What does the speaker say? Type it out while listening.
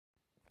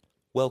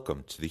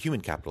Welcome to the Human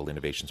Capital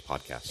Innovations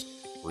Podcast.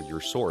 We're your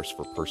source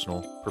for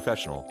personal,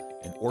 professional,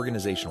 and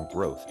organizational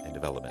growth and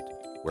development,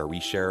 where we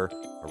share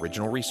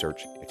original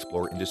research,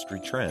 explore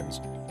industry trends,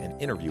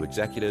 and interview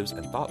executives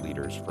and thought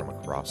leaders from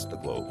across the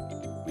globe.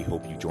 We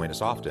hope you join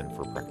us often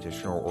for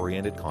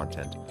practitioner-oriented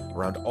content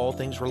around all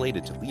things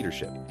related to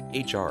leadership,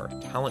 HR,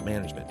 talent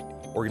management,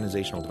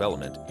 organizational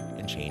development,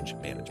 and change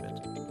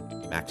management.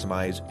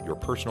 Maximize your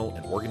personal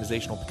and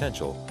organizational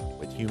potential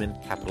with Human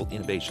Capital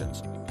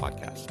Innovations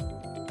Podcast.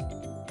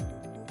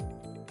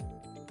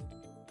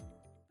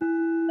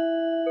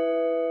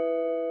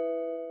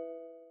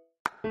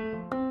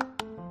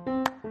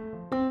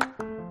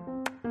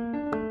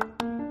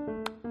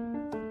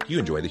 If you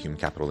enjoy the Human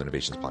Capital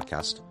Innovations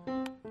Podcast,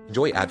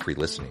 enjoy ad-free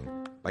listening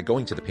by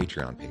going to the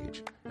Patreon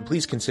page, and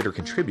please consider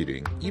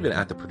contributing even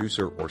at the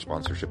producer or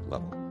sponsorship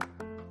level.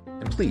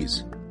 And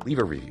please leave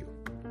a review.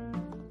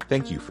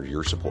 Thank you for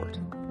your support.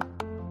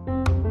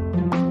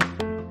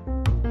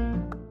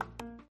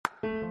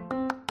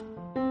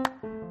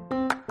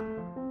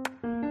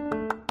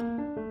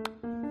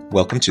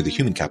 Welcome to the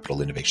Human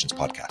Capital Innovations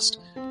Podcast.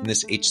 In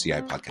this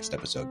HCI podcast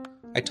episode,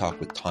 I talk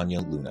with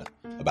Tania Luna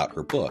about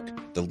her book,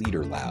 The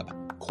Leader Lab: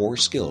 Core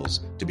Skills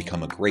to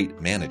Become a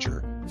Great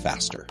Manager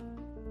Faster.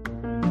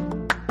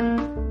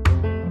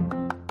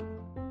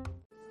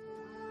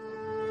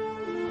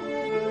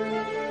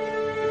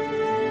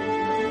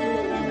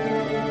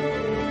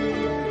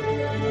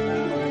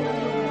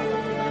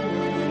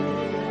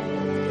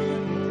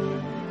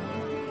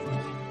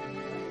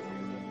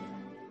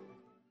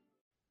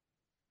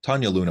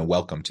 Tania Luna,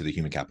 welcome to the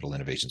Human Capital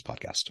Innovations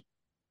Podcast.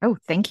 Oh,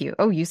 thank you.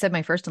 Oh, you said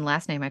my first and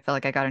last name. I feel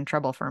like I got in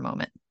trouble for a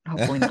moment.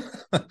 Hopefully not.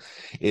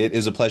 It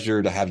is a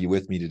pleasure to have you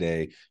with me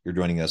today. You're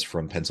joining us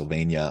from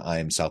Pennsylvania. I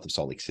am south of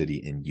Salt Lake City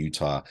in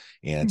Utah.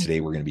 And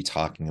today we're going to be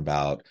talking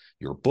about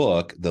your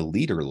book, The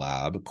Leader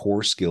Lab: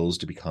 Core Skills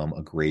to Become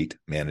a Great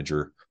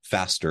Manager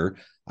Faster.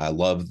 I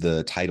love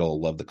the title,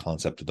 love the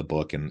concept of the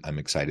book, and I'm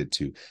excited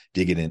to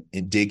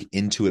dig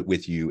into it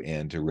with you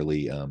and to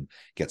really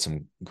get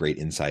some great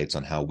insights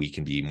on how we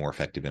can be more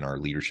effective in our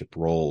leadership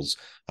roles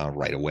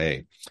right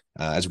away.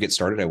 As we get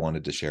started, I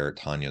wanted to share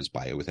Tania's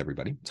bio with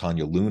everybody.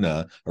 Tania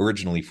Luna,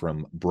 originally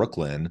from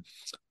Brooklyn,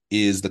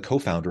 is the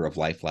co-founder of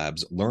Life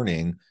Labs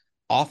Learning,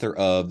 author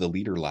of The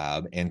Leader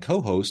Lab, and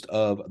co-host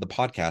of the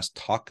podcast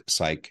Talk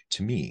Psych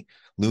to Me.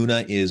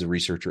 Luna is a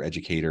researcher,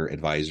 educator,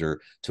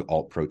 advisor to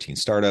alt protein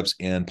startups,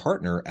 and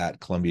partner at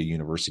Columbia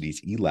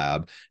University's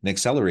eLab, an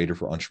accelerator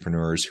for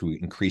entrepreneurs who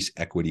increase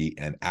equity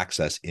and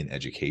access in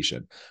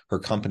education. Her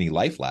company,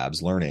 Life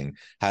Labs Learning,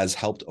 has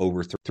helped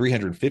over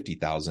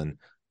 350,000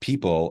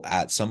 people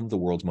at some of the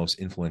world's most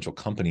influential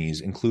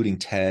companies, including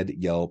TED,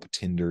 Yelp,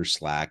 Tinder,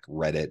 Slack,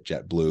 Reddit,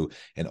 JetBlue,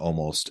 and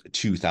almost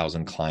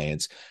 2,000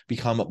 clients,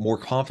 become more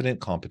confident,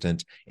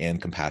 competent,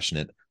 and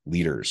compassionate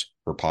leaders.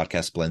 Her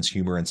podcast blends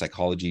humor and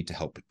psychology to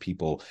help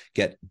people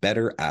get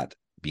better at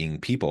being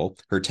people.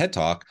 Her TED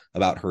Talk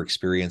about her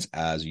experience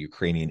as a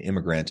Ukrainian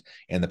immigrant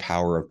and the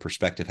power of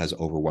perspective has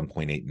over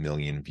 1.8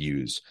 million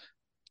views.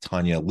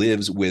 Tania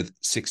lives with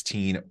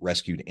 16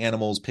 rescued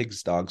animals,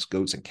 pigs, dogs,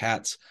 goats, and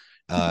cats,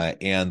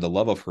 and the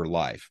love of her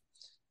life.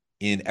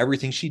 In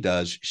everything she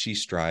does, she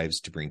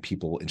strives to bring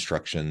people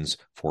instructions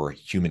for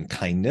human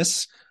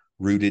kindness,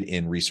 rooted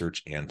in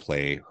research and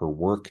play. Her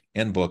work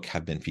and book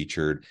have been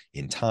featured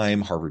in Time,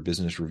 Harvard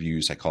Business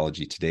Review,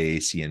 Psychology Today,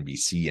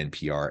 CNBC,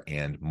 NPR,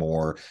 and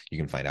more. You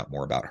can find out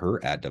more about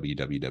her at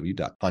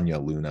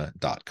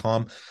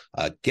www.tanialuna.com.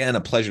 Again,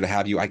 a pleasure to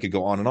have you. I could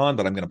go on and on,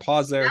 but I'm going to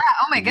pause there. Yeah,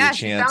 oh my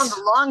gosh, you found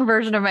the long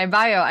version of my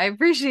bio. I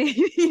appreciate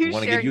you. I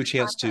want to give you a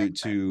chance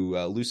to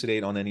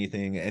elucidate on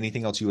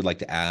anything else you would like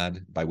to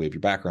add by way of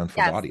your background for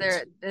the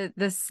audience.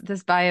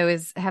 This bio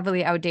is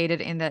heavily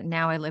outdated in that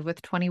now I live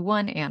with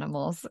 21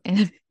 animals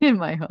in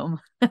my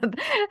home.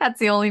 That's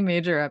the only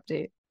major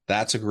update.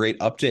 That's a great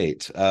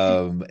update.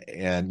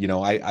 And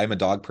I'm a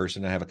dog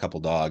person. I have a couple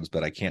dogs,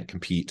 but I can't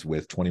compete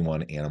with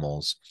 21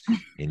 animals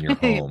in your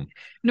home.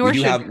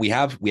 We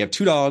have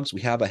 2 dogs,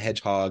 we have a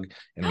hedgehog,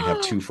 and we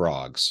have 2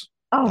 frogs.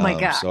 Oh my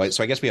gosh.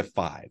 So I guess we have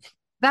 5.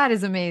 That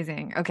is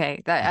amazing.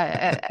 Okay.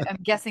 I'm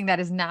guessing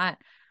that is not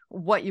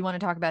what you want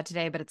to talk about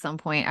today, but at some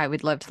point I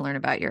would love to learn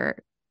about your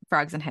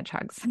frogs and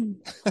hedgehogs.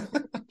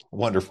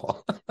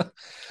 Wonderful.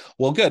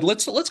 Well, good.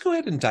 Let's go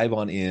ahead and dive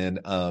on in.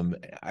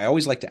 I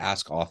always like to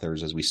ask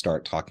authors as we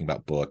start talking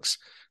about books,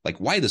 like,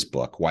 why this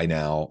book? Why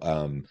now?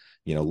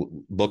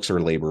 Books are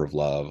a labor of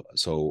love.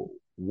 So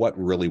what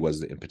really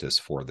was the impetus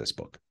for this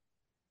book?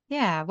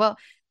 Yeah, well,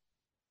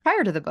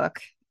 prior to the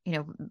book,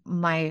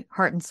 my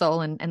heart and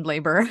soul and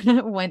labor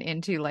went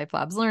into Life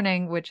Labs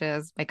Learning, which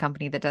is my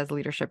company that does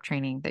leadership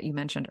training that you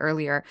mentioned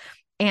earlier.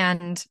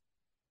 And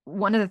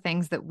one of the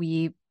things that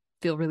we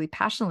feel really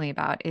passionately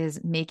about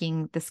is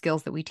making the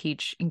skills that we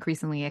teach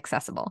increasingly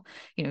accessible.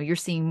 You're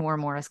seeing more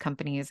and more as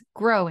companies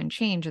grow and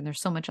change, and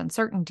there's so much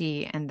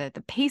uncertainty, and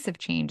the pace of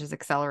change is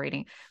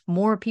accelerating.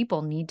 More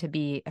people need to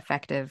be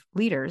effective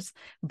leaders,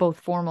 both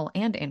formal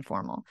and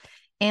informal.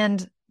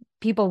 And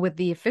people with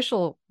the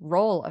official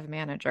role of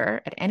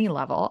manager at any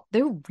level,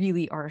 they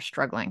really are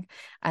struggling.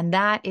 And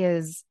that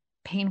is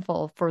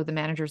painful for the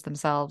managers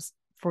themselves,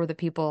 for the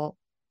people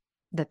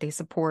that they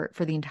support,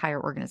 for the entire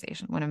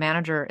organization. When a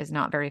manager is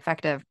not very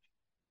effective,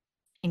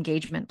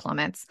 engagement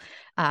plummets,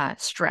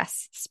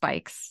 stress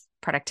spikes,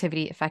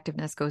 productivity,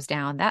 effectiveness goes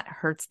down. That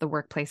hurts the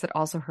workplace. It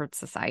also hurts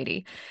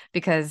society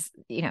because,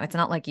 it's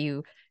not like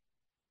you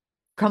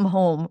come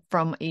home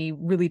from a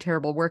really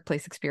terrible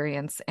workplace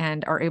experience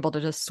and are able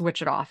to just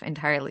switch it off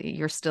entirely.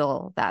 You're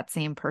still that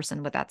same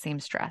person with that same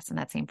stress and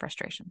that same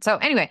frustration. So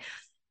anyway,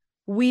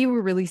 we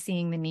were really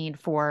seeing the need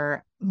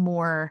for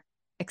more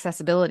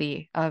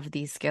accessibility of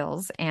these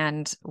skills,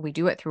 and we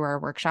do it through our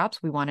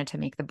workshops. We wanted to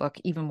make the book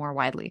even more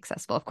widely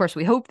accessible. Of course,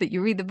 we hope that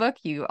you read the book.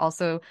 You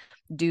also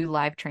do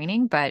live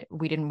training, but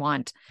we didn't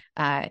want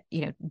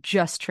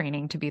just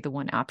training to be the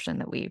one option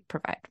that we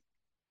provide.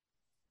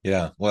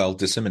 Yeah, well,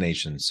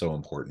 dissemination is so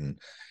important.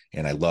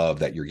 And I love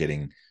that you're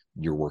getting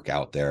your work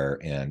out there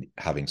and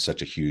having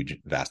such a huge,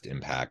 vast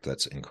impact.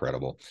 That's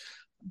incredible.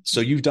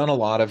 So you've done a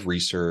lot of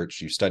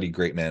research. You've studied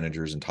great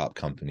managers and top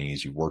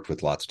companies. You've worked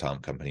with lots of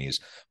top companies.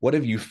 What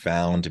have you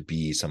found to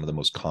be some of the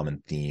most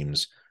common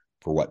themes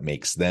for what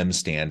makes them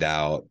stand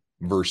out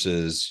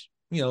versus,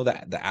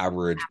 the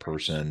average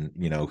person,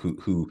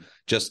 who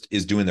just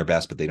is doing their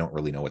best, but they don't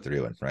really know what they're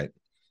doing, right?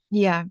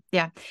 Yeah,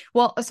 yeah.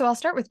 Well, so I'll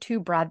start with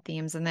two broad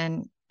themes, and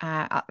then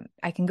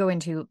I can go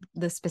into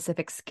the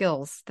specific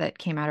skills that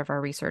came out of our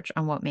research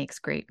on what makes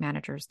great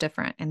managers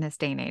different in this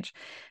day and age.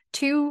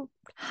 Two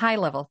high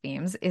level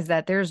themes is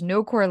that there's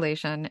no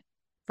correlation,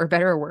 for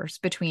better or worse,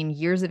 between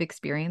years of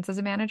experience as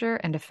a manager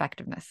and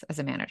effectiveness as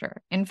a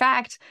manager. In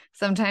fact,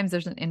 sometimes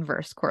there's an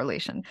inverse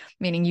correlation,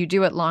 meaning you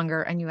do it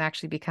longer and you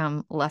actually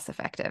become less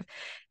effective.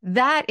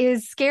 That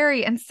is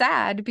scary and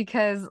sad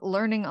because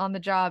learning on the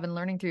job and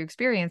learning through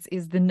experience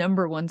is the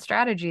number one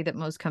strategy that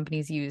most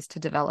companies use to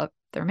develop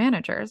their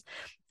managers.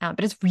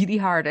 But it's really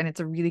hard and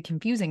it's really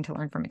confusing to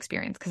learn from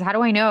experience, because how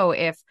do I know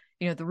if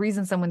the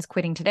reason someone's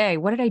quitting today,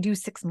 what did I do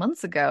 6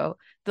 months ago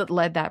that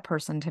led that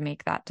person to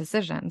make that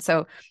decision?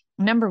 So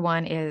number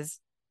one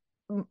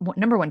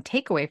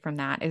takeaway from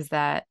that is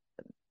that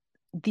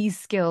these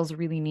skills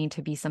really need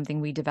to be something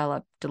we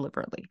develop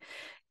deliberately.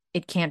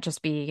 It can't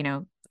just be,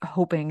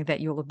 hoping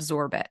that you'll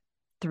absorb it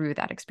through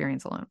that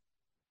experience alone.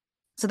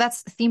 So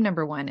that's theme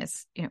number one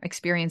is,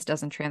 experience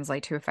doesn't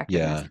translate to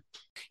effectiveness. Yeah.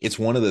 It's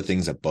one of the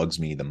things that bugs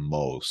me the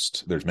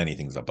most. There's many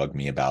things that bug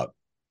me about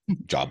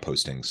job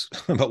postings,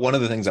 but one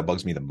of the things that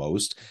bugs me the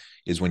most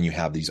is when you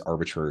have these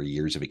arbitrary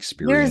years of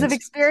Years of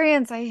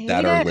experience experience. I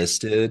that hate are it.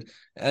 listed.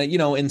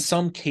 In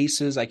some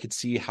cases, I could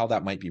see how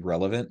that might be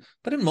relevant,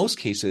 but in most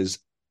cases,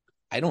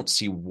 I don't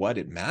see what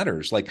it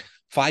matters. Like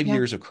 5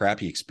 years of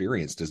crappy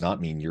experience does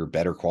not mean you're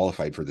better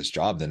qualified for this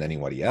job than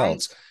anybody Right.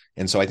 else.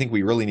 And so I think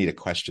we really need to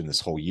question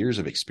this whole years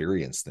of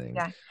experience thing.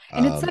 Yeah.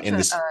 And it's such And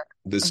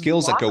the a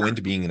skills that go blocker.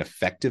 into being an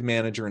effective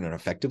manager and an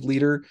effective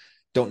leader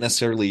don't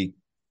necessarily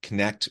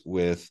connect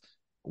with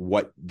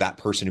what that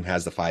person who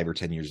has the 5 or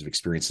 10 years of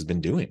experience has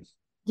been doing.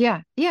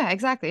 Yeah. Yeah,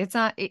 exactly. It's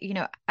not,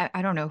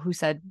 I don't know who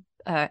said,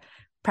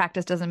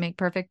 practice doesn't make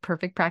perfect.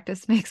 Perfect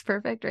practice makes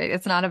perfect, right?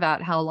 It's not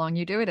about how long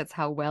you do it. It's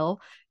how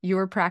well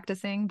you're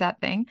practicing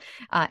that thing.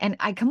 And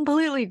I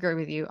completely agree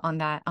with you on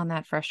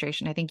that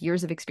frustration. I think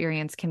years of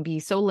experience can be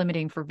so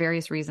limiting for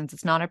various reasons.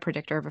 It's not a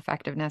predictor of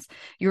effectiveness.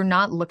 You're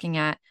not looking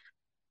at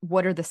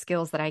what are the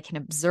skills that I can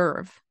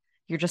observe.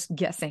 You're just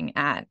guessing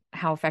at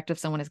how effective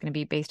someone is going to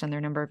be based on their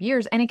number of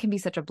years. And it can be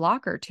such a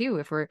blocker too.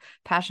 If we're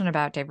passionate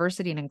about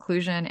diversity and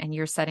inclusion and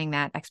you're setting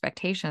that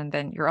expectation,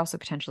 then you're also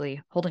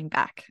potentially holding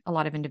back a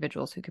lot of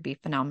individuals who could be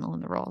phenomenal in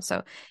the role.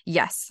 So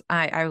yes,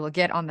 I will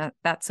get on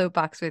that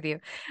soapbox with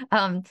you.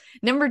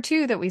 Number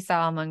two that we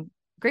saw among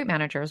great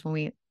managers when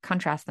we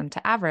contrast them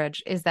to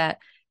average is that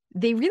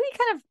they really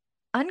kind of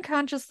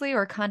unconsciously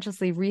or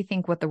consciously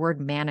rethink what the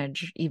word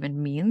manage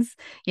even means.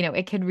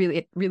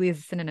 It really is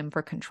a synonym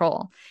for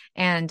control.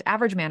 And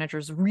average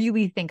managers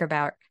really think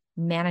about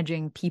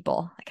managing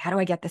people. Like, how do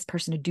I get this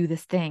person to do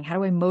this thing? How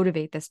do I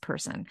motivate this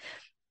person?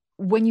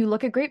 When you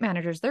look at great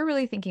managers, they're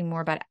really thinking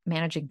more about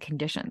managing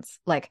conditions.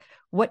 Like,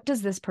 what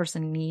does this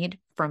person need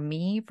from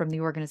me, from the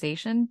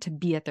organization to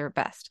be at their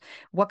best?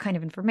 What kind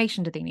of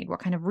information do they need? What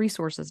kind of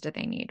resources do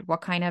they need?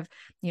 What kind of,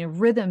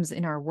 rhythms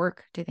in our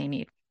work do they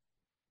need?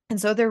 And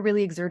so they're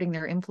really exerting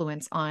their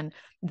influence on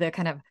the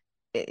kind of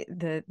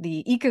the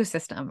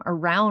ecosystem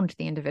around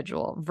the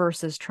individual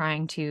versus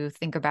trying to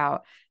think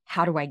about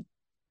how do I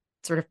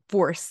sort of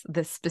force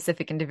this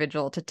specific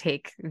individual to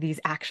take these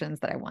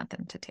actions that I want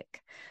them to take.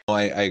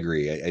 I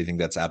agree. I think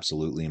that's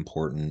absolutely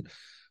important.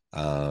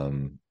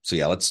 So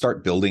yeah, let's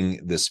start building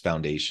this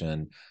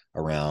foundation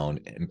around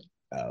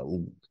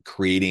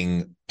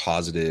creating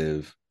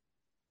positive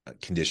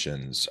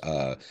conditions,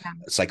 Yeah.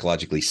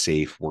 psychologically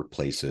safe Yeah.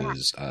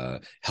 workplaces,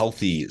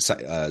 healthy,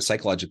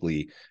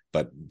 psychologically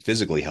but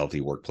physically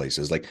healthy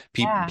workplaces, like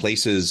Yeah.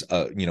 places,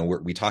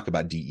 where we talk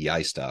about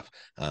DEI stuff,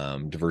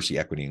 diversity,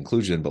 equity,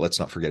 inclusion, but let's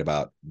not forget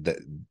about that,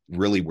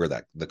 really where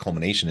that the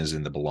culmination is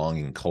in the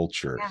belonging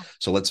culture. Yeah.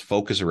 So let's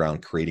focus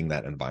around creating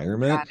that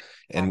environment. Got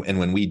it. And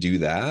when we do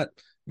that,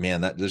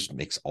 man, that just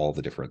makes all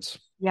the difference.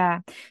 Yeah.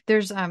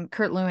 There's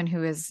Kurt Lewin,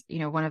 who is,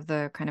 one of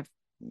the kind of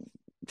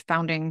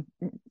founding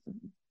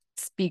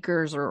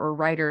speakers or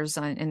writers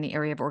in the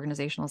area of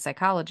organizational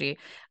psychology,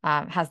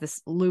 has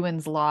this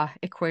Lewin's law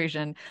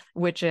equation,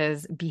 which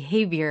is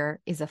behavior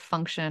is a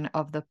function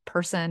of the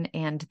person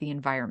and the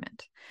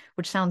environment,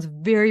 which sounds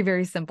very,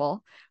 very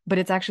simple, but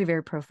it's actually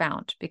very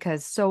profound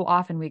because so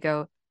often we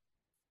go,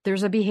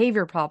 there's a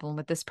behavior problem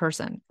with this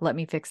person. Let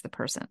me fix the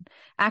person.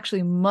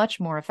 Actually, much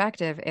more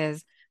effective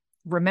is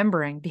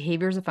remembering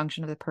behavior is a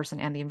function of the person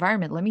and the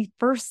environment. Let me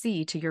first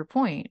see, to your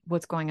point,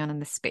 what's going on in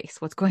the space,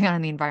 what's going on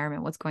in the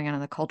environment, what's going on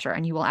in the culture.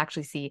 And you will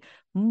actually see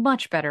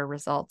much better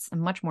results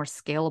and much more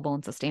scalable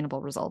and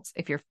sustainable results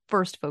if you're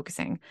first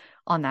focusing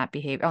on that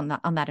behavior, on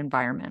that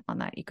environment, on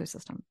that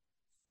ecosystem.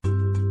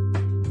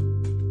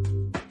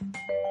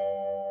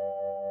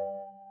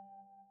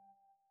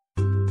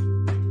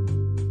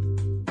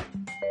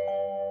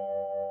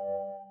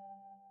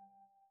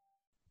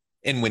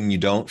 And when you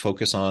don't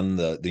focus on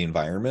the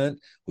environment,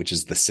 which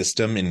is the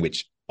system in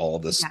which all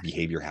this Yeah.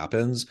 behavior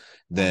happens, Yeah.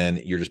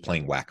 then you're just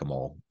playing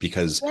whack-a-mole,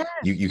 because Yes.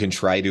 you can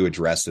try to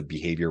address the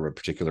behavior of a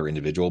particular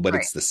individual, but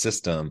Right. it's the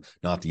system,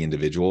 not the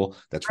individual,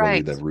 that's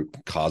really Right. the root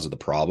cause of the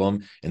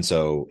problem. And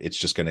so it's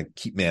just going to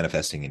keep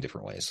manifesting in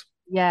different ways.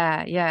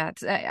 Yeah. Yeah.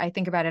 I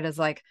think about it as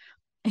like,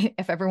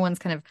 if everyone's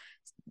kind of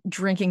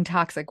drinking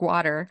toxic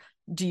water,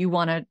 do you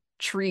want to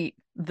treat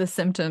the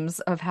symptoms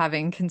of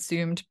having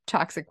consumed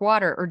toxic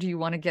water, or do you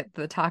want to get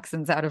the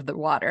toxins out of the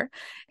water?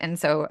 And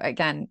so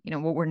again,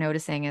 what we're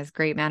noticing is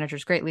great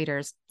managers, great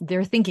leaders,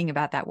 they're thinking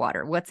about that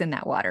water, what's in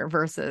that water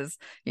versus,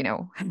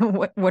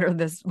 what are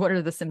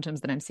the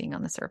symptoms that I'm seeing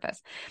on the surface.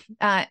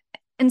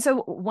 And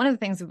so one of the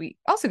things that we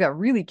also got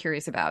really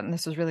curious about, and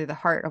this was really the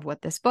heart of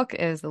what this book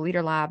is, the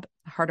Leader Lab,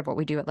 the heart of what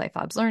we do at Life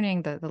Labs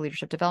Learning, the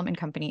leadership development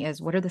company,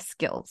 is what are the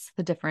skills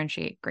that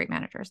differentiate great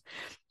managers?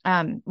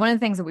 One of the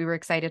things that we were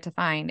excited to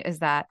find is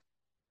that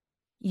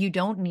you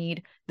don't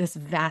need this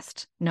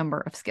vast number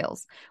of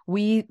skills.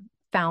 We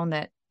found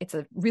that it's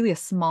really a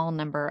small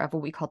number of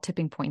what we call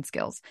tipping point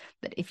skills,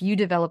 that if you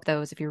develop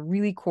those, if you're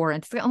really core,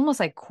 it's almost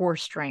like core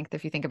strength.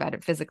 If you think about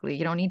it physically,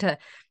 you don't need to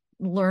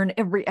learn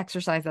every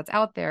exercise that's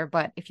out there,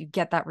 but if you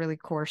get that really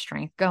core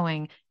strength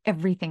going,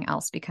 everything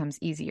else becomes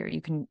easier.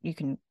 You can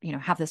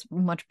have this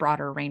much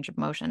broader range of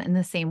motion. In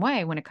the same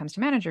way, when it comes to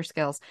manager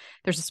skills,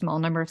 there's a small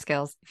number of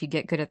skills. If you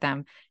get good at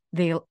them,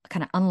 they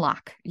kind of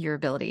unlock your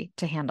ability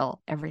to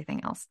handle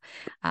everything else.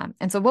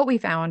 And so what we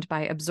found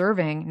by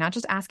observing, not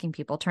just asking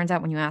people, turns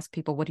out when you ask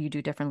people, what do you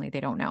do differently? They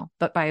don't know.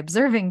 But by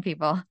observing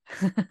people,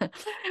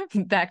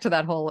 back to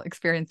that whole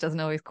experience doesn't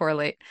always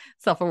correlate.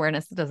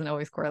 Self-awareness doesn't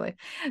always correlate.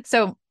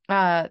 So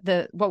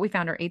what we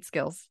found are 8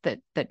 skills that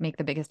make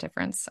the biggest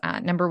difference.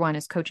 Number 1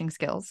 is coaching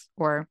skills,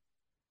 or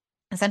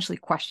essentially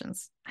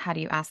questions. How do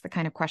you ask the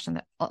kind of question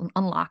that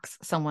unlocks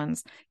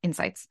someone's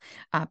insights?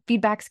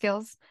 Feedback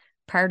skills,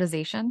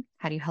 prioritization.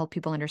 How do you help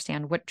people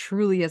understand what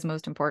truly is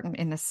most important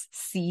in this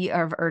sea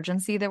of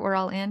urgency that we're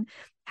all in?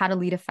 How to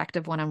lead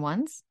effective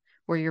one-on-ones,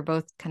 where you're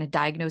both kind of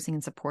diagnosing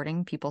and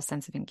supporting people's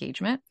sense of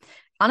engagement.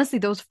 Honestly,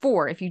 those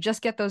 4, if you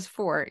just get those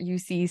 4, you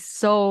see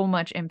so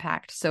much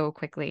impact so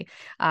quickly.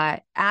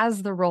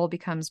 As the role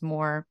becomes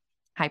more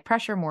high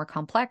pressure, more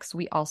complex,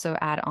 we also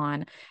add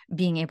on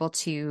being able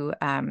to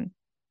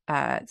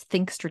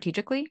think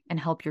strategically and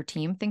help your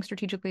team think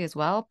strategically as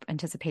well,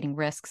 anticipating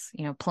risks,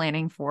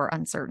 planning for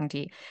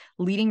uncertainty,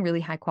 leading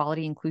really high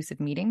quality,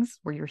 inclusive meetings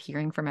where you're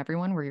hearing from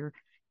everyone, where you're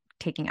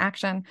taking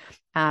action,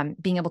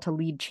 being able to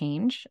lead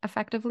change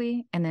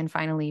effectively, and then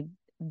finally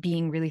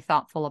being really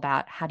thoughtful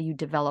about how do you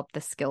develop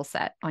the skill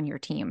set on your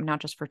team, not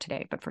just for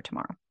today, but for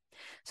tomorrow.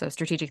 So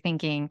strategic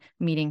thinking,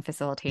 meeting Yeah.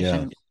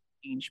 facilitation,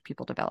 change,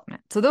 people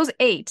development. So those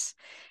 8,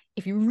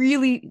 if you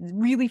really,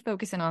 really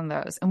focus in on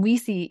those, and we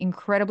see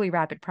incredibly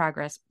rapid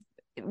progress.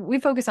 We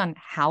focus on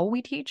how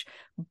we teach,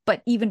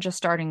 but even just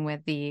starting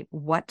with the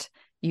what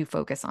you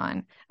focus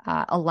on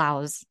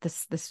allows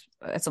this.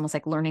 It's almost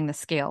like learning the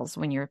scales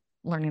when you're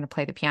learning to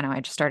play the piano.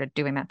 I just started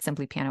doing that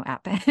Simply Piano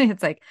app.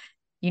 It's like,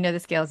 the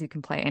scales, you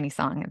can play any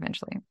song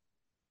eventually.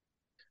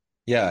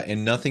 Yeah,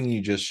 and nothing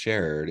you just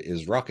shared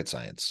is rocket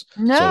science.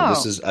 So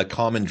this No. is a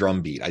common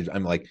drumbeat.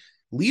 I'm like,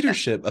 Yeah.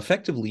 leadership,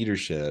 effective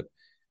leadership.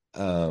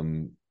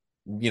 Um,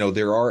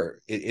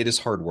 it is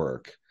hard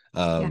work,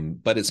 Yeah.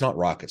 but it's not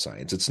rocket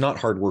science. It's not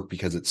hard work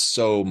because it's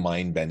so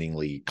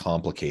mind-bendingly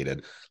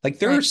complicated. Like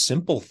there are Right.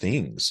 simple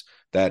things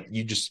that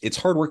it's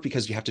hard work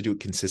because you have to do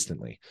it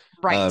consistently.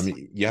 Right.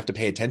 You have to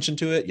pay attention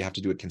to it. You have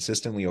to do it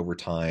consistently over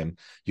time.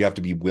 You have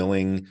to be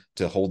willing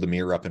to hold the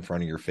mirror up in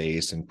front of your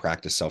face and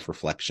practice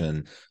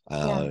self-reflection,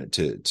 Yeah.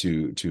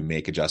 to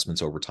make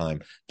adjustments over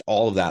time.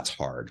 All of that's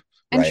hard,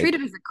 And right? treat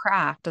it as a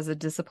craft, as a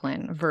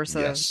discipline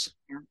versus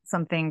Yes.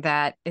 something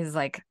that is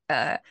like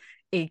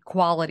a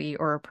quality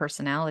or a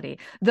personality.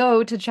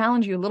 Though, to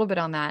challenge you a little bit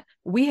on that,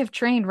 we have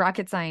trained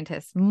rocket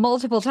scientists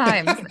multiple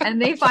times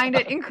and they find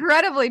it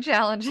incredibly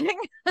challenging.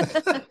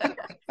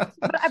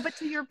 But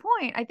to your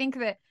point, I think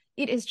that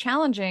it is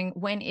challenging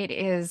when it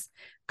is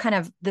kind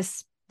of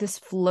this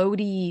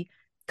floaty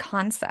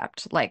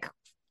concept, like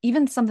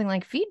even something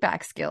like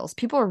feedback skills,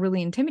 people are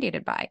really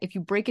intimidated by. If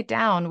you break it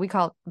down, we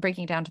call it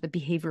breaking it down to the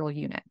behavioral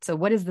unit. So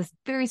what is this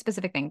very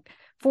specific thing?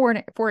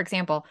 For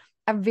example,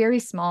 a very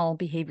small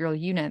behavioral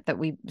unit that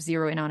we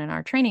zero in on in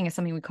our training is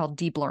something we call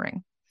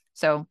de-blurring.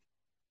 So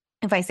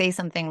if I say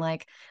something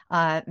like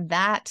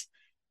that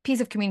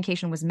piece of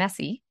communication was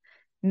messy,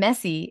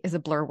 messy is a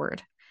blur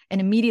word. And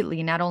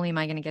immediately, not only am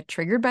I going to get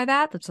triggered by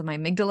that, so my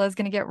amygdala is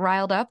going to get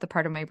riled up, the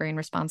part of my brain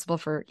responsible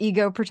for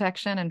ego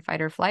protection and fight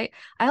or flight.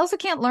 I also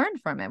can't learn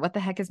from it. What the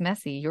heck is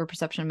messy? Your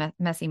perception of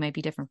messy might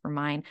be different from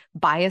mine.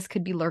 Bias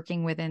could be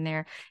lurking within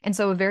there. And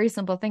so a very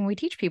simple thing we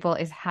teach people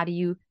is how do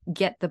you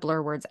get the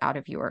blur words out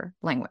of your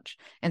language?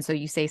 And so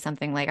you say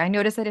something like, I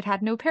noticed that it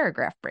had no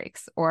paragraph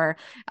breaks, or,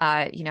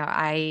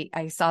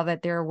 I saw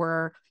that there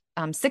were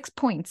 6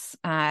 points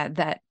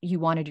that you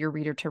wanted your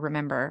reader to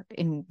remember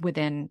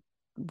within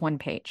one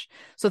page.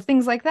 So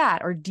things like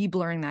that are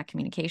de-blurring that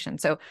communication.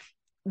 So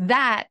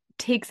that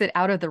takes it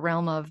out of the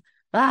realm of,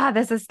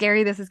 this is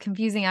scary, this is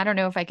confusing, I don't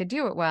know if I could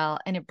do it well.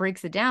 And it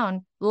breaks it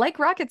down like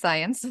rocket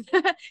science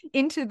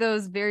into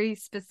those very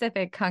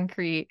specific,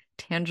 concrete,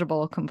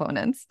 tangible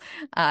components.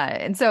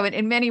 And so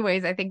in many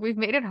ways, I think we've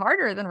made it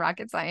harder than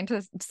rocket science,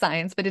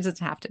 but it doesn't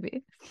have to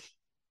be.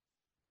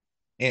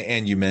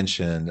 And you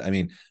mentioned, I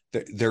mean,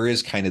 there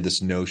is kind of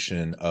this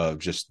notion of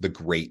just the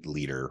great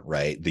leader,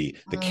 right? The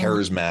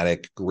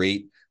charismatic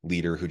great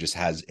leader who just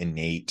has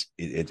innate,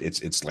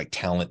 it's like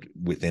talent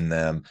within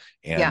them,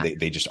 and Yeah.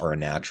 they just are a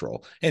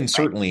natural. And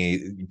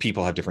certainly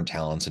people have different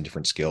talents and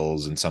different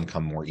skills, and some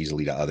come more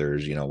easily to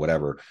others,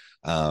 whatever.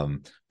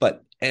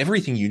 But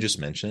everything you just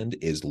mentioned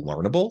is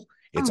learnable.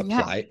 You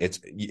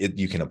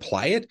can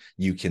apply it,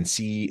 you can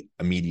see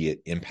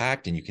immediate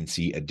impact, and you can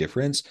see a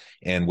difference.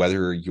 And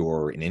whether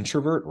you're an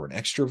introvert or an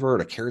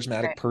extrovert, a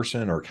charismatic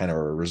person or kind of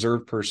a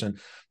reserved person,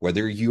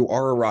 whether you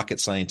are a rocket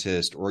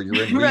scientist or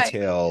you're in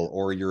retail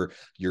or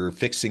you're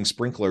fixing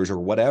sprinklers or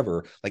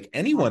whatever, like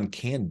anyone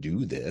can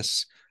do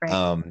this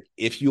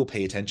if you'll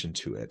pay attention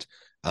to it.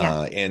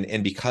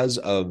 And because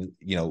of,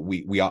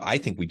 I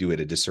think we do it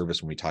a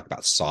disservice when we talk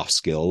about soft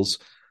skills.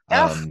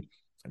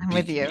 I'm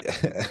with you.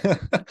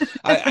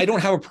 I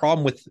don't have a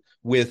problem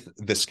with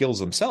the skills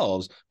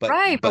themselves, but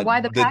why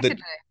the packaging?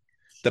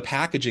 The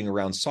packaging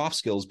around soft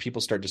skills,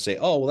 people start to say,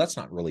 oh, well, that's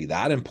not really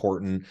that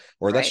important,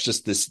 or that's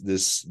just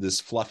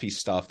this fluffy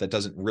stuff that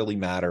doesn't really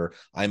matter.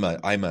 I'm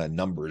a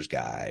numbers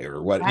guy,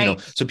 or what,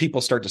 so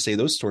people start to say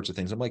those sorts of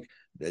things. I'm like,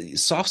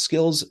 soft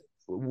skills,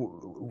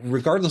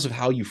 regardless of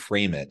how you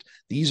frame it,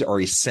 these are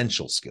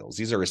essential skills.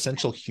 These are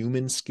essential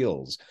human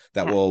skills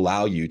that will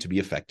allow you to be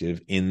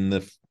effective in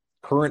the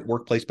current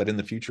workplace, but in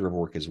the future of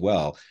work as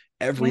well.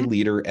 Every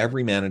leader,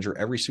 every manager,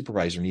 every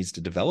supervisor needs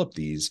to develop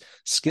these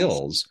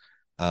skills.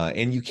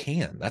 And you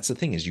can. That's the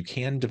thing, is you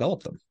can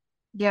develop them.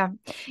 Yeah.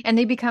 And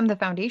they become the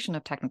foundation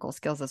of technical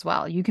skills as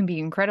well. You can be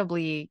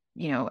incredibly,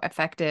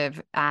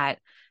 effective at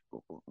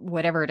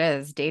whatever it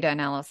is, data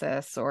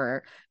analysis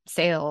or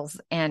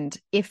sales. And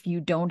if you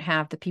don't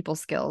have the people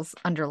skills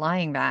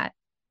underlying that,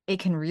 it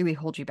can really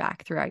hold you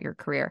back throughout your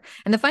career.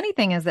 And the funny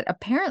thing is that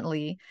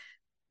apparently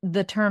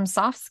the term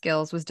soft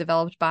skills was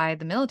developed by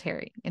the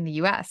military in the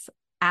US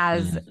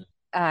as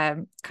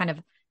kind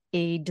of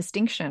a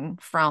distinction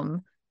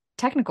from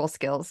technical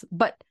skills,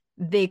 but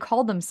they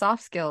called them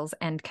soft skills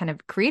and kind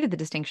of created the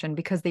distinction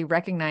because they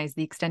recognized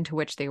the extent to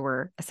which they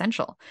were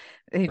essential.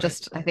 They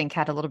just, I think,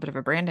 had a little bit of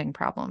a branding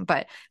problem.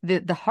 But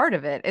the heart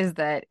of it is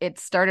that it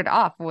started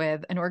off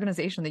with an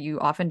organization that you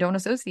often don't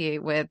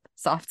associate with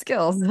soft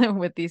skills,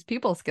 with these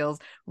people skills,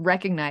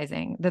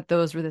 recognizing that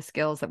those were the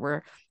skills that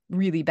were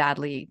really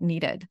badly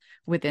needed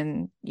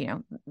within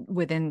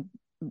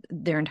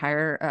their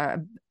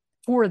entire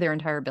for their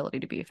entire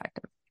ability to be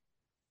effective.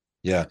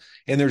 Yeah.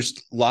 And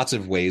there's lots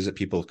of ways that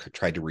people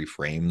tried to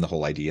reframe the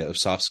whole idea of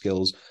soft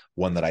skills.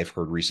 One that I've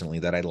heard recently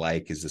that I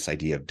like is this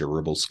idea of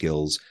durable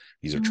skills.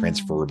 These are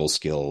transferable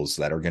skills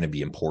that are going to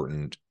be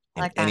important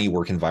in any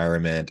work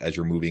environment as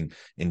you're moving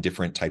in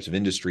different types of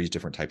industries,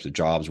 different types of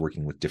jobs,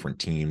 working with different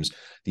teams.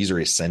 These are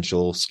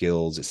essential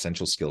skills,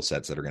 essential skill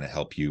sets that are going to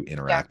help you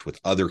interact with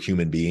other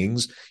human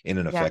beings in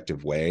an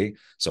effective way.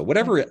 So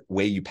whatever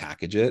way you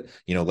package it,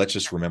 let's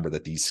just remember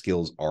that these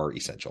skills are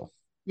essential.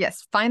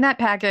 Yes, find that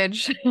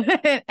package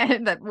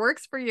and that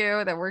works for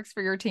you, that works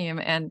for your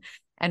team, and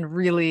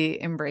really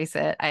embrace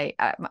it.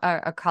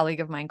 A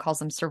colleague of mine calls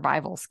them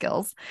survival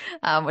skills,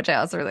 which I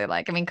also really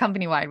like. I mean,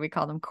 company wide, we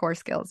call them core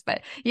skills,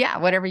 but yeah,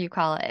 whatever you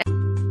call it.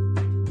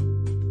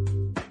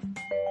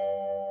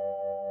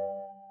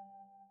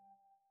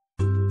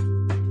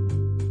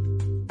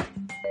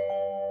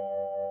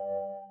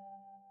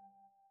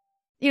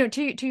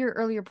 to your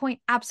earlier point,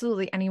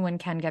 absolutely anyone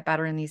can get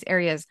better in these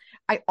areas.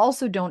 I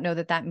also don't know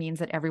that that means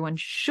that everyone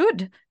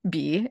should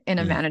be in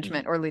a Mm,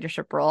 management or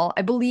leadership role.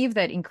 I believe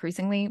that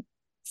increasingly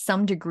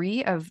some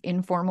degree of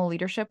informal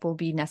leadership will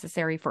be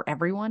necessary for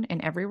everyone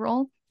in every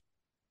role.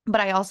 But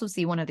I also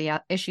see one of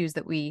the issues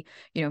that we,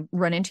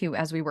 run into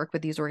as we work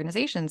with these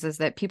organizations is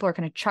that people are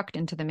kind of chucked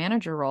into the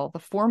manager role, the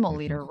formal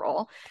leader mhm.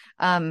 role,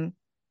 um,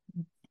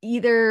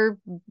 either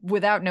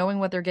without knowing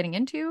what they're getting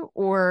into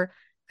or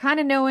kind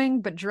of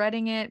knowing but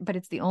dreading it, but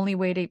it's the only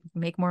way to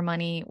make more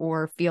money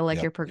or feel like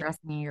Yep. you're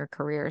progressing in your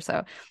career.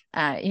 So,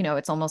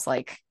 it's almost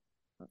like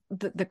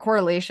the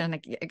correlation,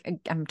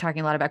 like, I'm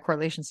talking a lot about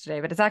correlations today,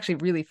 but it's actually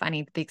really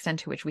funny the extent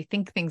to which we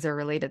think things are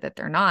related that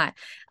they're not.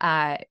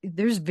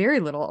 There's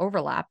very little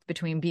overlap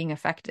between being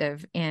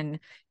effective in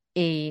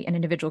an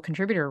individual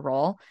contributor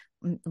role.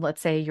 Let's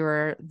say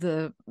you're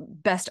the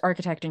best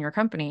architect in your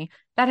company.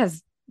 That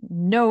has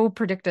no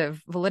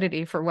predictive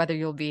validity for whether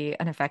you'll be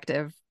an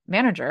effective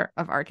manager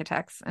of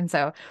architects. And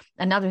so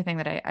another thing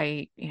that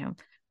I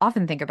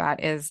often think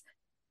about is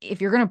if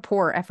you're going to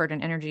pour effort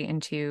and energy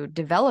into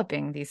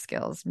developing these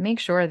skills, make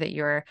sure that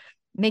you're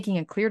making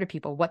it clear to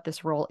people what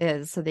this role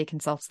is so they can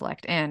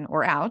self-select in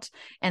or out.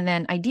 And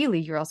then ideally,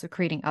 you're also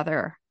creating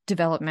other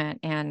development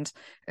and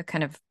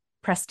kind of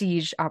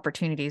prestige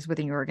opportunities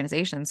within your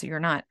organization. So you're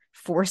not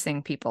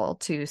forcing people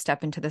to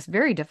step into this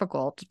very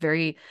difficult,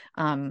 very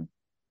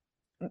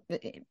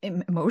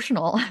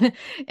emotional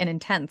and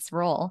intense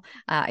role.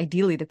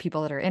 Ideally, the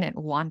people that are in it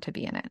want to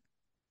be in it.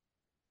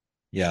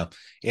 Yeah.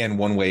 And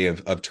one way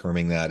of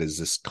terming that is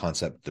this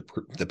concept,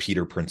 the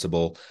Peter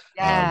principle,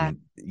 Yeah.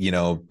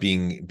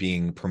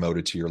 being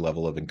promoted to your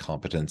level of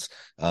incompetence.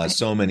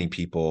 So many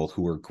people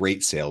who are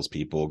great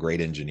salespeople,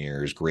 great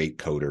engineers, great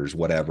coders,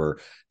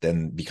 whatever,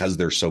 then because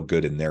they're so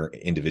good in their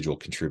individual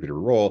contributor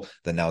role,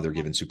 then now they're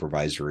given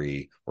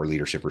supervisory or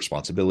leadership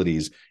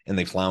responsibilities and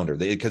they flounder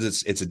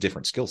because it's a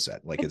different skill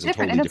set. Like It's it's a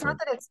different. totally And it's not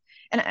different.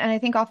 that and I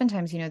think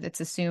oftentimes,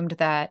 it's assumed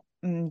that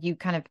you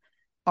kind of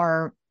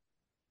are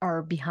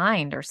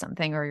behind or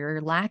something, or you're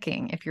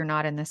lacking if you're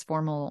not in this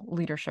formal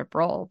leadership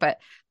role.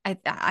 But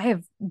I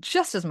have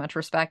just as much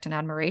respect and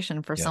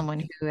admiration for Yeah.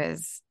 someone who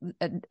has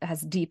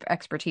deep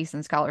expertise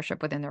and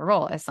scholarship within their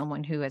role as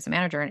someone who is a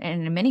manager.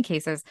 And in many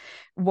cases,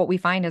 what we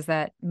find is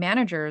that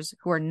managers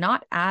who are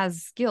not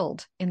as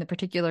skilled in the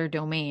particular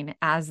domain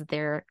as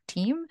their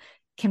team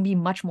can be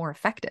much more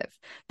effective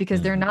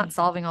because they're Mhm. not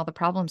solving all the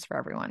problems for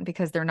everyone,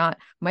 because they're not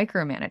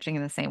micromanaging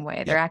in the same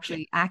way. They're Yep.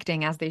 actually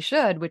acting as they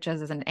should, which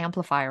is as an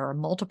amplifier or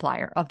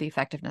multiplier of the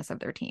effectiveness of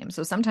their team.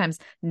 So sometimes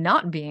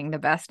not being the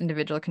best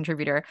individual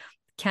contributor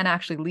can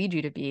actually lead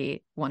you to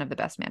be one of the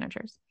best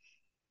managers.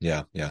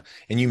 Yeah, yeah.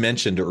 And you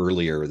mentioned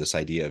earlier this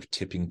idea of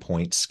tipping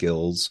point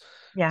skills.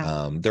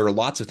 Yeah. There are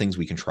lots of things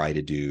we can try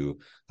to do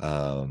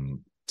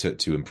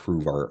to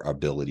improve our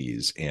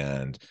abilities.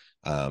 And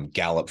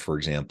Gallup, for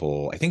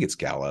example, I think it's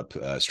Gallup,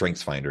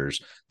 Strengths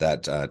Finders,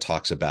 that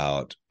talks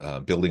about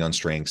building on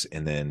strengths,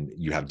 and then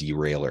you have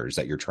derailers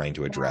that you're trying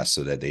to Yeah. address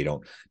so that they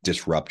don't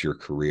disrupt your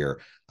career.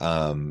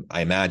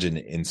 I imagine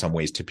in some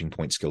ways tipping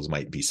point skills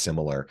might be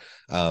similar.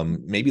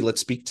 Maybe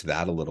let's speak to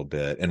that a little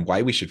bit and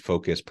why we should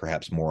focus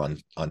perhaps more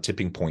on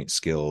tipping point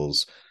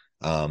skills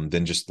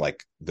than just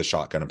like the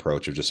shotgun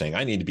approach of just saying,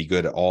 I need to be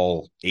good at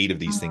all 8 of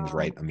these things Mhm.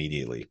 right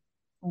immediately.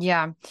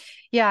 Yeah.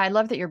 Yeah. I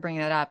love that you're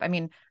bringing that up. I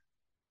mean,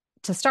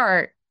 to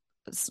start,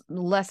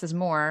 less is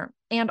more.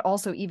 And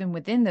also, even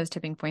within those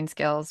tipping point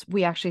skills,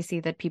 we actually see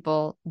that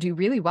people do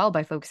really well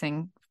by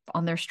focusing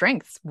on their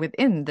strengths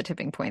within the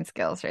tipping point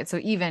skills, right? So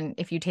even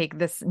if you take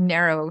this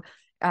narrow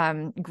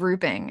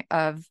grouping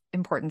of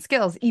important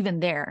skills, even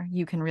there,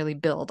 you can really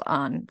build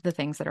on the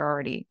things that are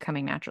already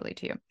coming naturally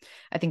to you.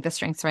 I think the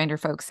strengths finder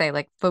folks say,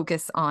 like,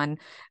 focus on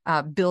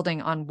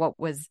building on what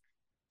was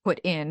put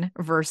in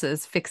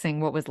versus fixing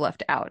what was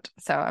left out.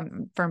 So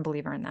I'm a firm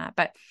believer in that.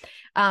 But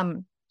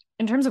um,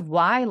 in terms of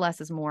why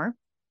less is more,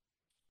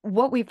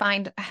 what we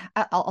find,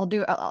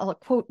 I'll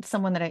quote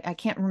someone that I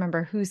can't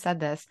remember who said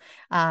this,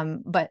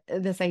 but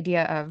this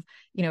idea of,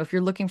 if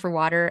you're looking for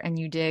water and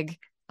you dig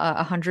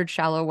 100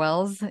 shallow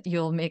wells,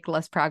 you'll make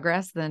less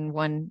progress than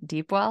one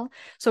deep well.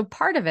 So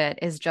part of it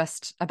is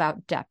just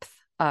about depth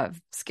of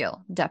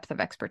skill, depth of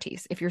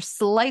expertise. If you're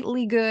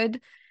slightly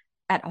good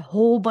at a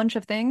whole bunch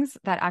of things,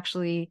 that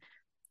actually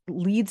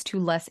leads to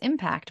less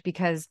impact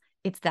because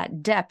it's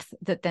that depth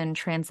that then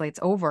translates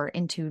over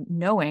into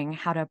knowing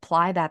how to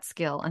apply that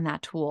skill and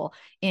that tool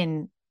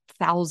in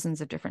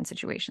thousands of different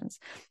situations.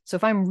 So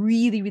if I'm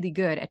really, really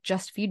good at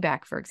just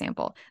feedback, for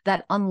example,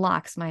 that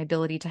unlocks my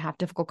ability to have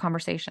difficult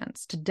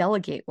conversations, to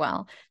delegate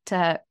well,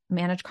 to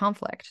manage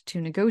conflict,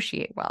 to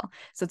negotiate well.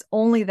 So it's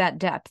only that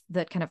depth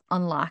that kind of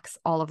unlocks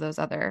all of those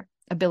other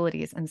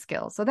abilities and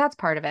skills. So that's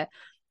part of it.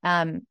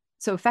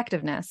 So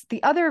effectiveness.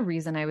 The other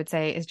reason I would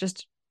say is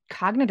just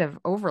cognitive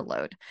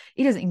overload.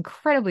 It is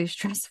incredibly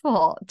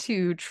stressful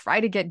to try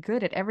to get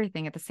good at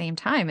everything at the same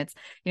time. It's,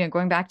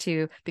 going back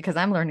to, because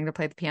I'm learning to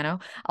play the piano,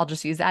 I'll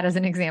just use that as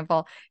an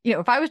example.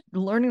 If I was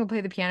learning to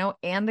play the piano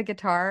and the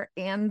guitar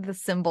and the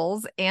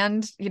cymbals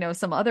and,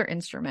 some other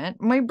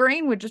instrument, my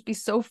brain would just be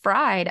so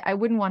fried. I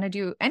wouldn't want to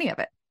do any of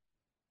it.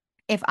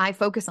 If I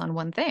focus on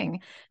one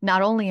thing,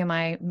 not only am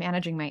I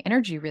managing my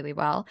energy really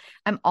well,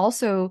 I'm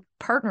also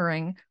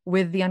partnering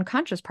with the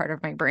unconscious part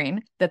of my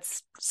brain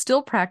that's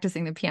still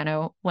practicing the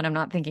piano when I'm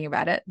not thinking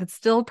about it, that's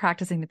still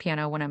practicing the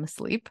piano when I'm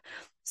asleep.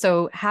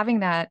 So having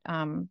that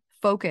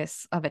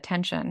focus of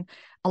attention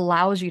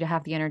allows you to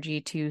have the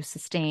energy to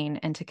sustain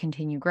and to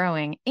continue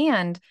growing.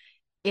 And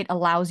it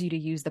allows you to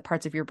use the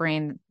parts of your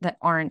brain that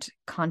aren't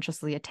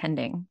consciously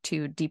attending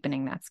to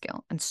deepening that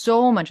skill. And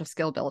so much of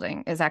skill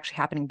building is actually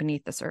happening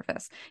beneath the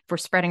surface. If we're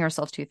spreading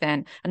ourselves too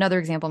thin, another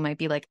example might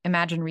be like,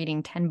 imagine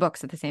reading 10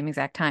 books at the same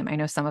exact time. I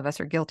know some of us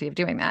are guilty of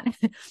doing that.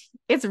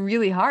 It's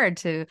really hard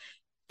to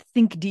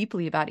think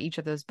deeply about each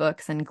of those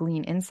books and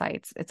glean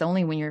insights. It's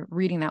only when you're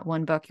reading that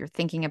one book, you're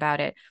thinking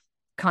about it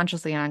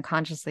consciously and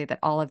unconsciously, that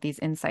all of these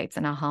insights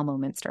and aha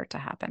moments start to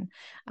happen.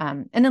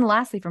 And then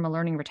lastly, from a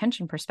learning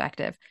retention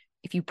perspective,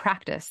 if you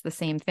practice the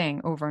same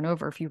thing over and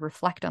over, if you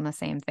reflect on the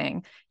same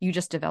thing, you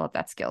just develop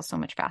that skill so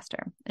much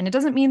faster. And it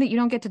doesn't mean that you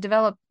don't get to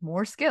develop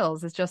more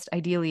skills. It's just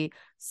ideally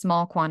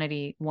small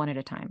quantity, one at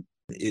a time.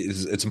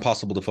 It's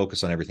impossible to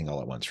focus on everything all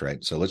at once,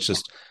 right? So let's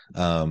just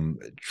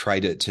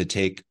try to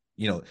take,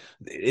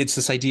 it's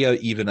this idea,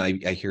 even I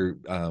hear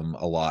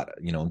a lot,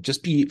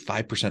 just be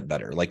 5%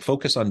 better, like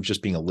focus on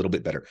just being a little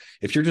bit better.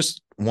 If you're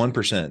just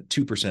 1%,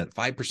 2%,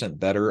 5%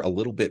 better, a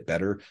little bit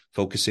better,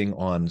 focusing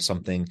on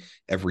something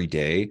every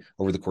day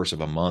over the course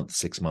of a month,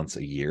 6 months,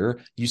 a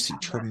year, you see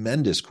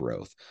tremendous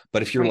growth.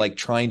 But if you're like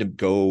trying to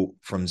go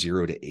from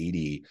 0 to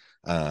 80,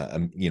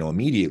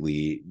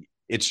 immediately,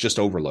 it's just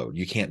overload.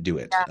 You can't do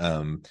it.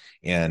 And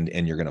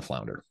you're going to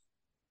flounder.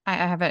 I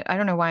have it. I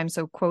don't know why I'm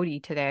so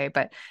quotey today,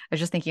 but I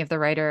was just thinking of the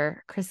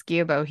writer Chris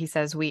Guillebeau. He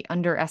says we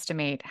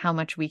underestimate how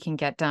much we can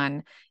get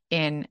done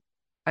in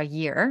a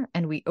year,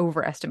 and we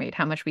overestimate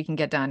how much we can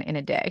get done in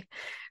a day.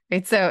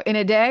 Right. So in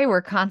a day,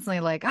 we're constantly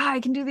like,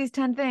 I can do these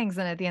 10 things.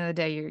 And at the end of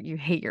the day, you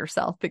hate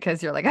yourself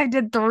because you're like, I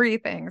did 3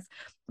 things.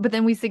 But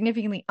then we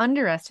significantly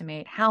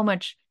underestimate how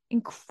much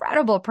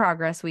incredible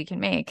progress we can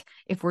make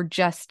if we're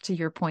just, to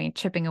your point,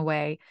 chipping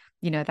away,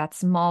 that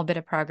small bit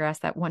of progress,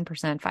 that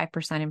 1%,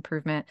 5%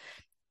 improvement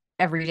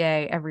every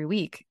day, every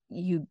week.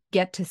 You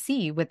get to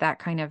see, with that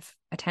kind of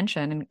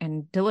attention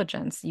and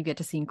diligence, you get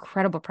to see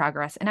incredible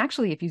progress. And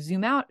actually, if you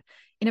zoom out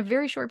in a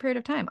very short period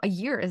of time, a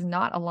year is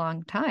not a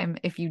long time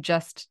if you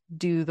just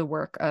do the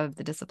work of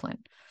the discipline.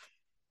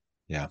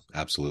 Yeah,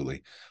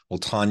 absolutely. Well,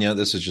 Tania,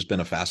 this has just been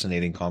a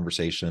fascinating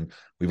conversation.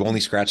 We've only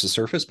scratched the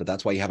surface, but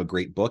that's why you have a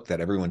great book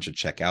that everyone should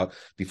check out.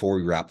 Before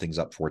we wrap things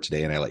up for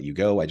today and I let you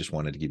go, I just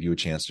wanted to give you a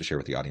chance to share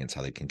with the audience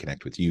how they can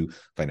connect with you,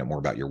 find out more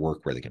about your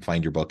work, where they can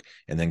find your book,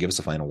 and then give us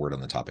a final word on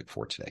the topic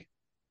for today.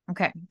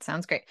 Okay,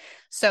 sounds great.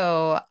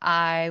 So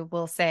I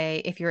will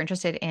say, if you're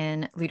interested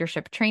in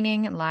leadership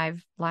training,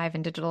 live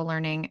and digital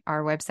learning,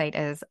 our website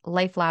is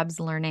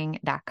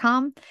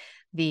lifelabslearning.com.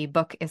 The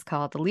book is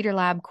called The Leader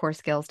Lab, Core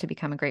Skills to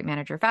Become a Great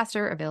Manager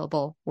Faster,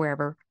 available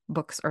wherever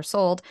books are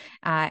sold.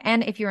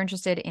 And if you're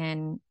interested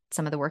in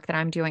some of the work that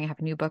I'm doing, I have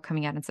a new book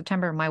coming out in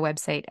September. My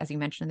website, as you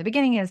mentioned in the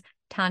beginning, is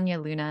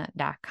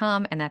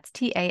tanialuna.com, and that's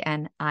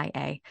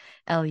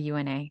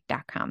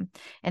TANIALUNA.com.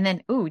 And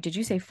then, did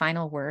you say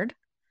final word?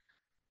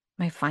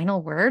 My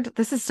final word?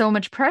 This is so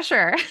much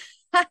pressure.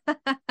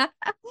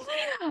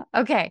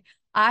 Okay,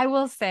 I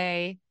will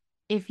say,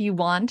 if you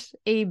want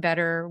a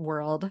better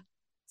world,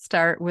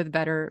 start with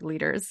better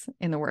leaders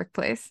in the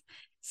workplace.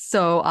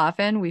 So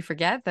often we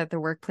forget that the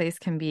workplace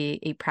can be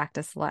a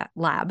practice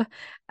lab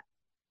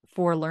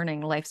for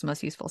learning life's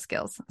most useful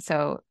skills.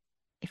 So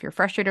if you're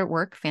frustrated at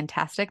work,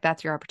 fantastic.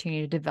 That's your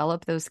opportunity to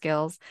develop those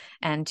skills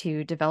and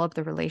to develop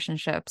the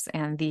relationships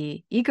and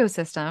the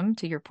ecosystem,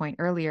 to your point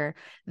earlier,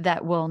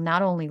 that will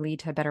not only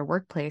lead to a better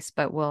workplace,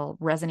 but will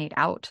resonate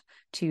out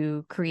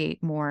to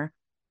create more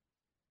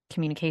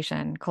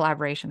communication,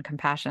 collaboration,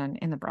 compassion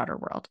in the broader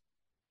world.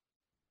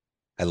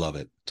 I love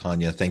it.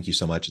 Tania, thank you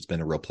so much. It's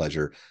been a real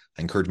pleasure.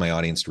 I encourage my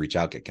audience to reach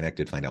out, get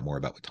connected, find out more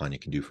about what Tania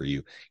can do for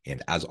you.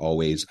 And as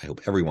always, I hope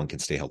everyone can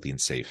stay healthy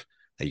and safe,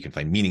 that you can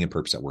find meaning and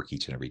purpose at work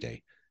each and every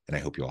day. And I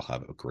hope you all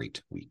have a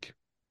great week.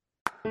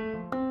 Do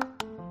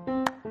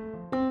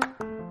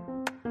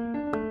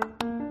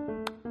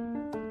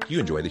you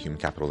enjoy the Human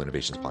Capital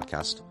Innovations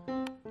podcast?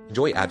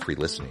 Enjoy ad-free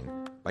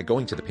listening by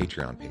going to the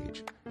Patreon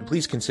page. And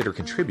please consider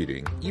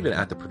contributing even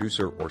at the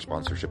producer or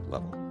sponsorship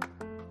level.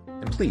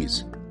 And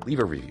please leave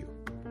a review.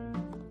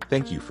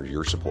 Thank you for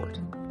your support.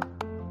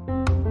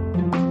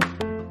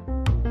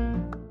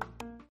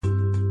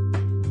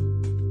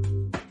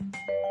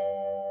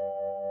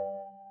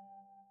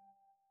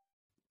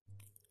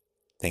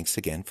 Thanks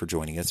again for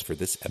joining us for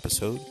this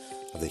episode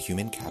of the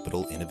Human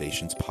Capital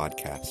Innovations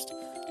podcast.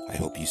 I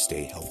hope you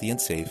stay healthy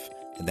and safe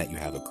and that you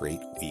have a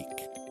great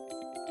week.